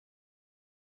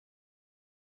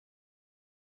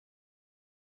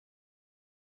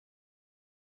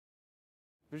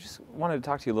I just wanted to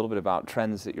talk to you a little bit about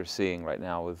trends that you're seeing right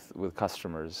now with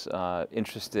customers.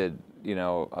 Interested,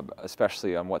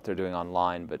 especially on what they're doing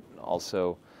online, but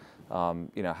also,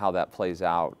 how that plays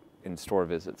out in store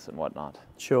visits and whatnot.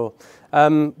 Sure.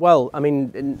 Well, I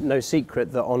mean, no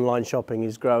secret that online shopping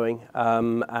is growing,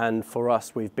 and for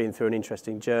us, we've been through an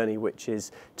interesting journey, which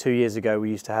is 2 years ago we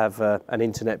used to have an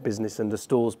internet business and a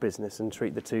stores business and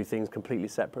treat the two things completely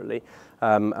separately,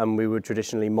 and we would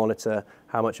traditionally monitor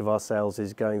how much of our sales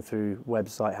is going through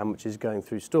website, how much is going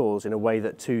through stores, in a way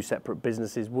that two separate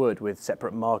businesses would, with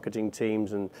separate marketing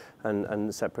teams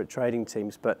and separate trading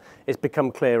teams. But it's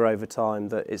become clear over time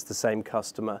that it's the same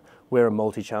customer. We're a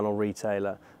multi-channel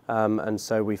retailer, and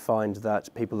so we find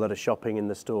that people that are shopping in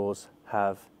the stores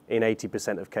have, in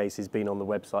 80% of cases, been on the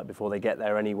website before they get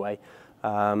there anyway.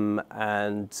 Most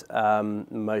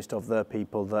of the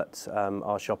people that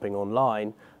are shopping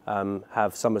online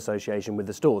have some association with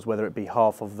the stores, whether it be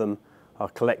half of them are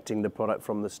collecting the product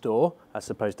from the store as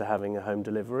opposed to having a home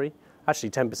delivery.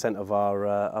 Actually, 10% of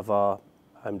our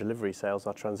home delivery sales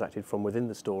are transacted from within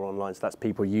the store online, so that's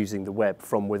people using the web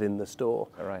from within the store.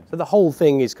 All right. So the whole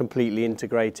thing is completely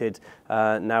integrated.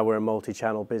 Now we're a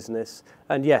multi-channel business,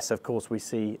 and yes, of course, we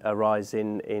see a rise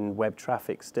in web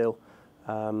traffic still,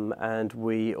 and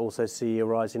we also see a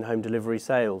rise in home delivery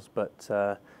sales. But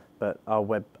our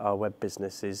web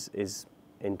business is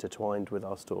intertwined with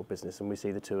our store business, and we see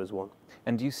the two as one.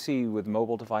 And do you see with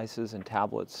mobile devices and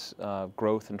tablets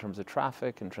growth in terms of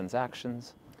traffic and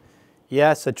transactions?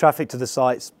 Yeah, so traffic to the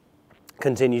sites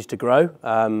continues to grow,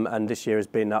 and this year has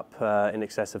been up in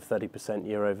excess of 30%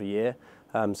 year over year.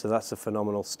 So that's a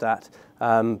phenomenal stat.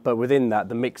 But within that,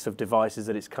 the mix of devices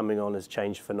that it's coming on has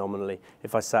changed phenomenally.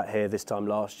 If I sat here this time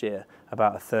last year,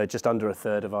 about a third, just under a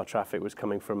third of our traffic was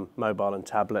coming from mobile and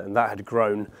tablet, and that had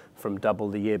grown from double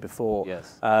the year before.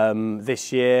 Yes.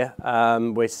 This year,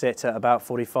 we sit at about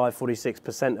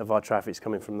 46% of our traffic's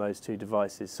coming from those two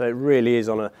devices. So it really is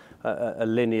on a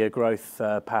linear growth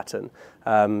pattern,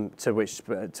 to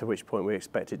which point we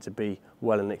expect it to be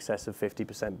well in excess of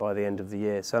 50% by the end of the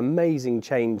year. So amazing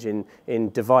change in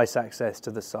device access to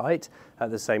the site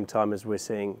at the same time as we're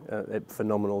seeing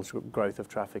phenomenal growth of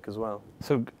traffic as well.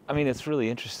 So, I mean, it's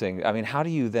really interesting. I mean, how do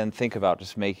you then think about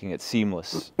just making it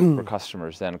seamless for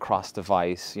customers then,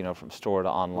 cross-device, from store to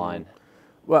online?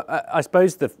 Well, I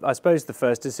suppose the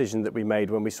first decision that we made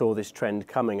when we saw this trend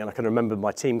coming, and I can remember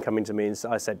my team coming to me and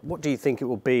I said, "What do you think it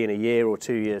will be in a year or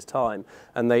 2 years' time?"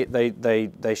 And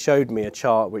they showed me a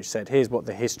chart which said, "Here's what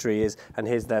the history is, and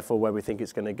here's therefore where we think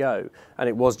it's going to go." And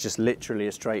it was just literally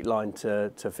a straight line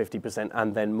to 50%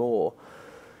 and then more.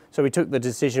 So we took the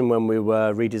decision when we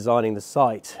were redesigning the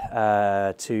site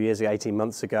 2 years ago, 18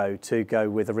 months ago, to go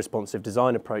with a responsive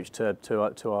design approach to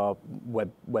our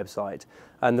website.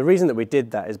 And the reason that we did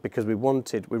that is because we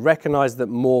recognised that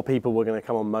more people were going to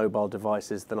come on mobile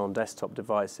devices than on desktop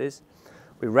devices.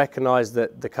 We recognised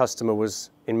that the customer was,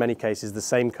 in many cases, the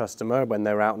same customer when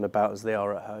they're out and about as they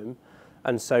are at home.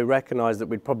 And so recognised that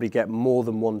we'd probably get more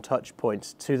than one touch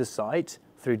point to the site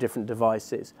through different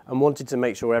devices, and wanted to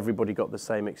make sure everybody got the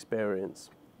same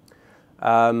experience.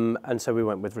 And so we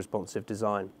went with responsive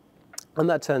design. And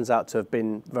that turns out to have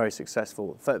been very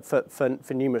successful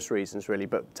for numerous reasons, really,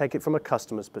 but take it from a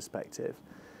customer's perspective.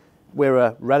 We're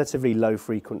a relatively low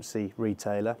frequency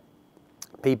retailer.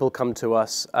 People come to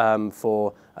us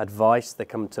for advice, they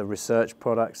come to research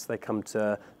products, they come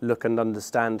to look and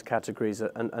understand categories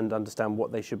and understand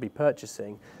what they should be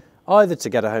purchasing, either to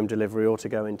get a home delivery or to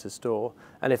go into store.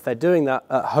 And if they're doing that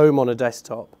at home on a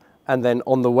desktop, and then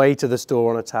on the way to the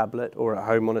store on a tablet, or at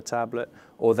home on a tablet,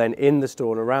 or then in the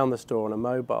store and around the store on a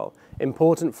mobile,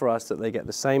 important for us that they get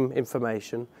the same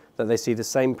information, that they see the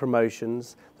same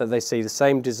promotions, that they see the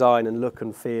same design and look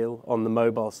and feel on the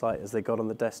mobile site as they got on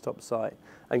the desktop site,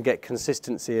 and get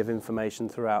consistency of information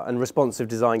throughout. And responsive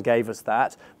design gave us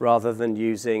that, rather than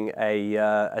using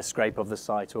a scrape of the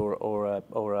site or a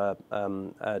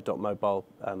 .mobile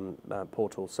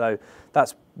portal. So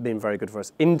that's been very good for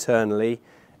us. Internally,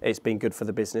 it's been good for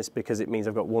the business because it means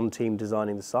I've got one team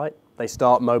designing the site. They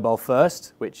start mobile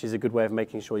first, which is a good way of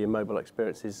making sure your mobile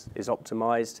experience is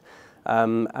optimized.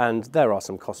 And there are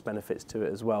some cost benefits to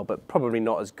it as well, but probably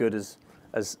not as good as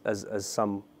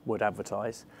some would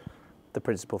advertise. The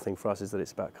principal thing for us is that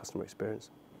it's about customer experience.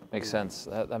 Makes sense.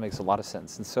 That makes a lot of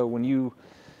sense. And so when you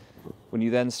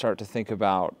then start to think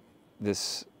about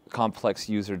this complex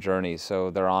user journey, so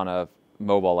they're on a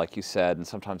mobile, like you said, and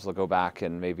sometimes they'll go back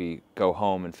and maybe go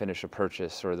home and finish a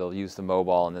purchase, or they'll use the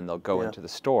mobile and then they'll go into the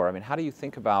store. I mean, how do you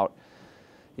think about,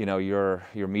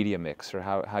 your media mix or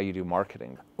how you do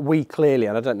marketing? We clearly,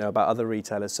 and I don't know about other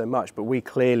retailers so much, but we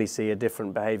clearly see a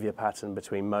different behaviour pattern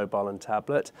between mobile and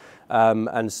tablet,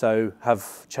 and so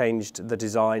have changed the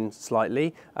design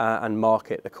slightly and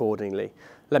market accordingly.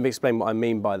 Let me explain what I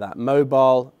mean by that.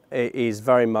 Mobile is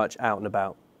very much out and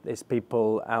about. It's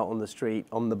people out on the street,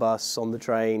 on the bus, on the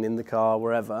train, in the car,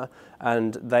 wherever,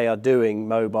 and they are doing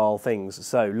mobile things.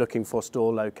 So looking for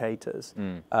store locators,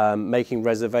 making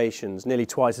reservations. Nearly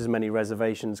twice as many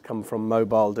reservations come from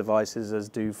mobile devices as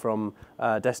do from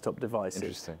desktop devices.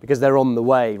 Interesting. Because they're on the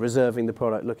way, reserving the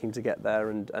product, looking to get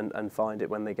there and find it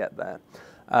when they get there.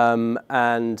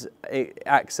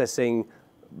 Accessing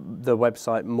the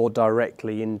website more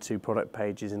directly into product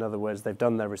pages. In other words, they've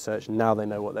done their research and now they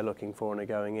know what they're looking for and are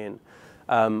going in.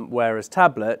 Whereas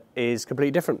tablet is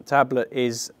completely different. Tablet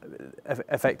is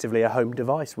effectively a home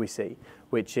device we see,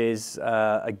 which is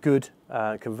a good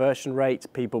conversion rate,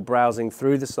 people browsing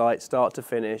through the site start to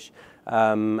finish,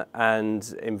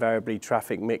 and invariably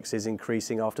traffic mix is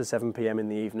increasing after 7 p.m. in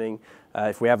the evening.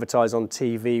 If we advertise on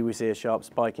TV, we see a sharp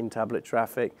spike in tablet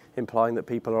traffic, implying that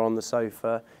people are on the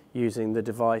sofa using the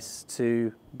device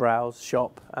to browse,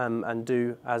 shop, and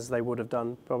do as they would have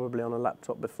done probably on a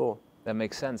laptop before. That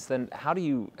makes sense. Then how do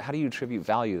you attribute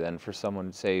value then for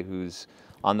someone, say, who's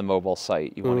on the mobile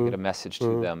site? You want to get a message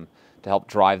to them to help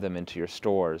drive them into your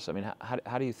stores. I mean,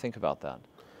 how do you think about that?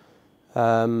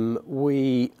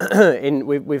 We've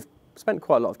spent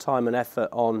quite a lot of time and effort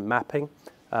on mapping,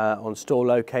 on store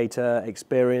locator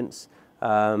experience.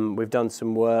 We've done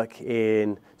some work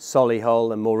in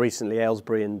Solihull and more recently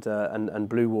Aylesbury and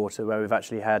Bluewater, where we've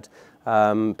actually had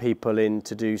people in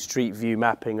to do street view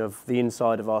mapping of the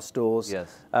inside of our stores.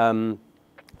 Yes.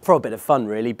 For a bit of fun,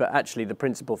 really, but actually the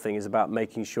principal thing is about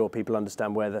making sure people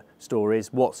understand where the store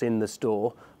is, what's in the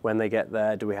store when they get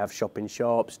there. Do we have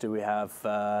shop-in-shops? Do we have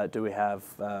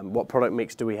what product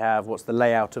mix do we have? What's the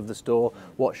layout of the store?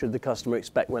 What should the customer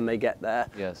expect when they get there?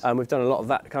 Yes. We've done a lot of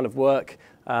that kind of work.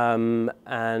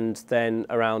 And then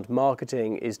around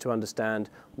marketing is to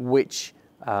understand which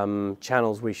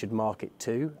channels we should market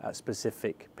to at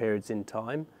specific periods in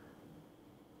time,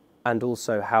 and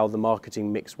also how the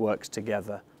marketing mix works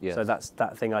together. Yes. So that's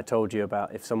that thing I told you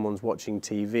about. If someone's watching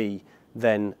TV,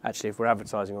 then actually if we're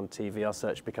advertising on TV, our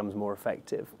search becomes more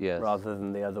effective, yes, rather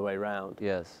than the other way around.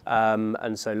 Yes.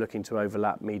 And so looking to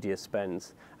overlap media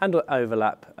spends and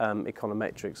overlap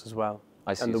econometrics as well.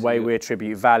 I see. And the So way we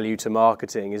attribute value to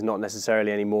marketing is not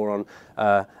necessarily any more on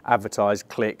advertise,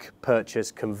 click,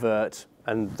 purchase, convert,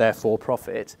 and therefore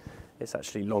profit. It's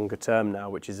actually longer term now,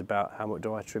 which is about how much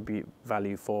do I attribute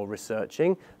value for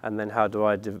researching, and then how do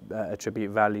I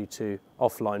attribute value to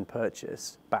offline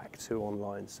purchase back to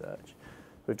online search.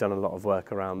 We've done a lot of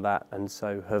work around that, and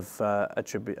so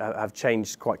have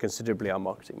changed quite considerably our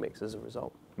marketing mix as a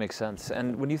result. Makes sense.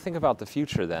 And when you think about the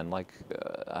future then, like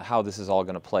how this is all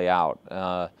going to play out,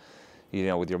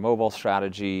 with your mobile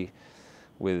strategy,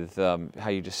 with how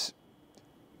you just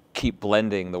keep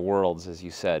blending the worlds, as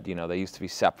you said, they used to be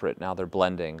separate, now they're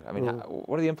blending. I mean,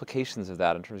 what are the implications of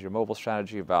that in terms of your mobile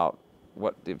strategy about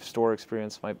what the store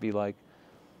experience might be like?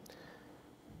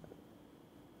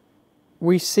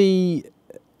 We see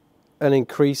an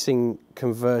increasing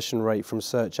conversion rate from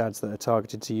search ads that are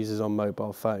targeted to users on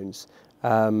mobile phones.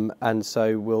 And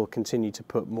so we'll continue to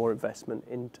put more investment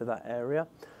into that area.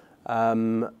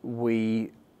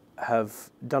 We have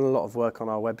done a lot of work on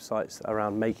our websites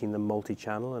around making them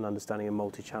multi-channel and understanding a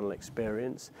multi-channel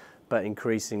experience, but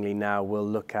increasingly now we'll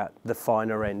look at the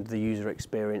finer end, the user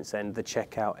experience end, the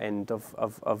checkout end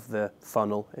of the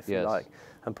funnel, if you like,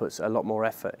 and puts a lot more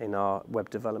effort in our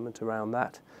web development around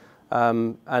that.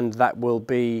 And that will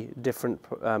be different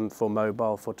for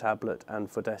mobile, for tablet and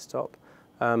for desktop.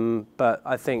 But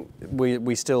I think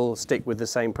we still stick with the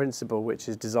same principle, which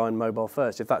is design mobile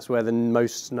first. If that's where the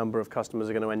most number of customers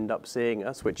are going to end up seeing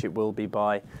us, which it will be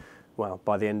by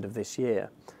the end of this year,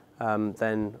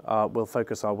 then we'll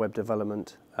focus our web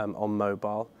development on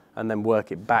mobile and then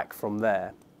work it back from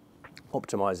there,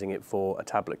 optimizing it for a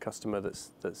tablet customer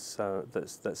that's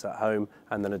at home,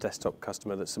 and then a desktop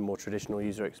customer that's a more traditional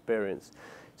user experience.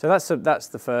 So that's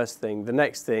the first thing. The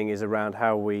next thing is around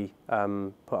how we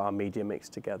put our media mix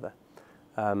together,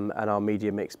 and our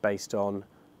media mix based on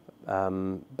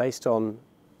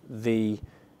the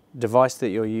device that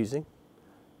you're using,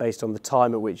 based on the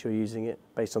time at which you're using it,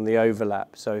 based on the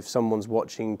overlap. So if someone's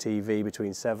watching TV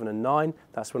between 7 and 9,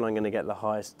 that's when I'm going to get the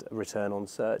highest return on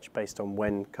search based on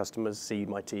when customers see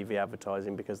my TV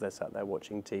advertising because they're sat there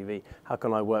watching TV. How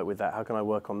can I work with that? How can I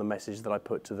work on the message that I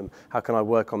put to them? How can I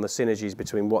work on the synergies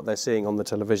between what they're seeing on the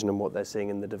television and what they're seeing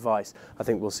in the device? I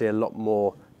think we'll see a lot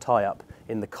more tie-up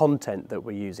in the content that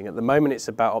we're using. At the moment, it's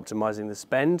about optimizing the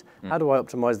spend. How do I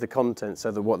optimize the content so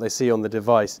that what they see on the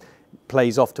device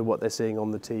plays off to what they're seeing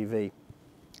on the TV?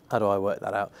 How do I work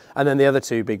that out? And then the other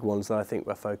two big ones that I think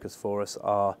were focused for us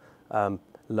are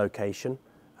location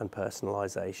and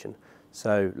personalization.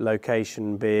 So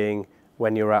location being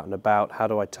when you're out and about, how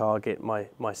do I target my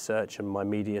search and my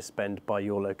media spend by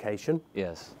your location?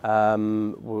 Yes.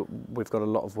 We've got a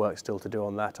lot of work still to do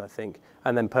on that, I think.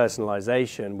 And then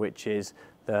personalization, which is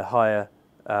the higher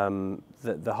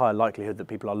likelihood that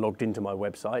people are logged into my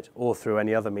website or through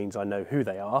any other means I know who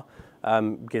they are,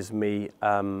 gives me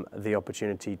the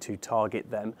opportunity to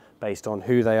target them based on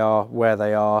who they are, where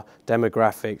they are,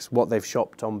 demographics, what they've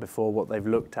shopped on before, what they've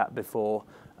looked at before,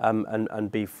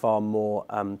 and be far more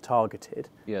targeted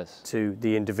to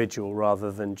the individual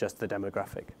rather than just the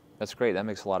demographic. That's great. That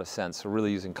makes a lot of sense. So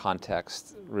really using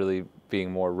context, really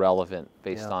being more relevant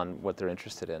based on what they're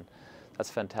interested in.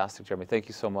 That's fantastic, Jeremy. Thank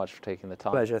you so much for taking the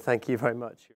time. Pleasure. Thank you very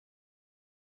much.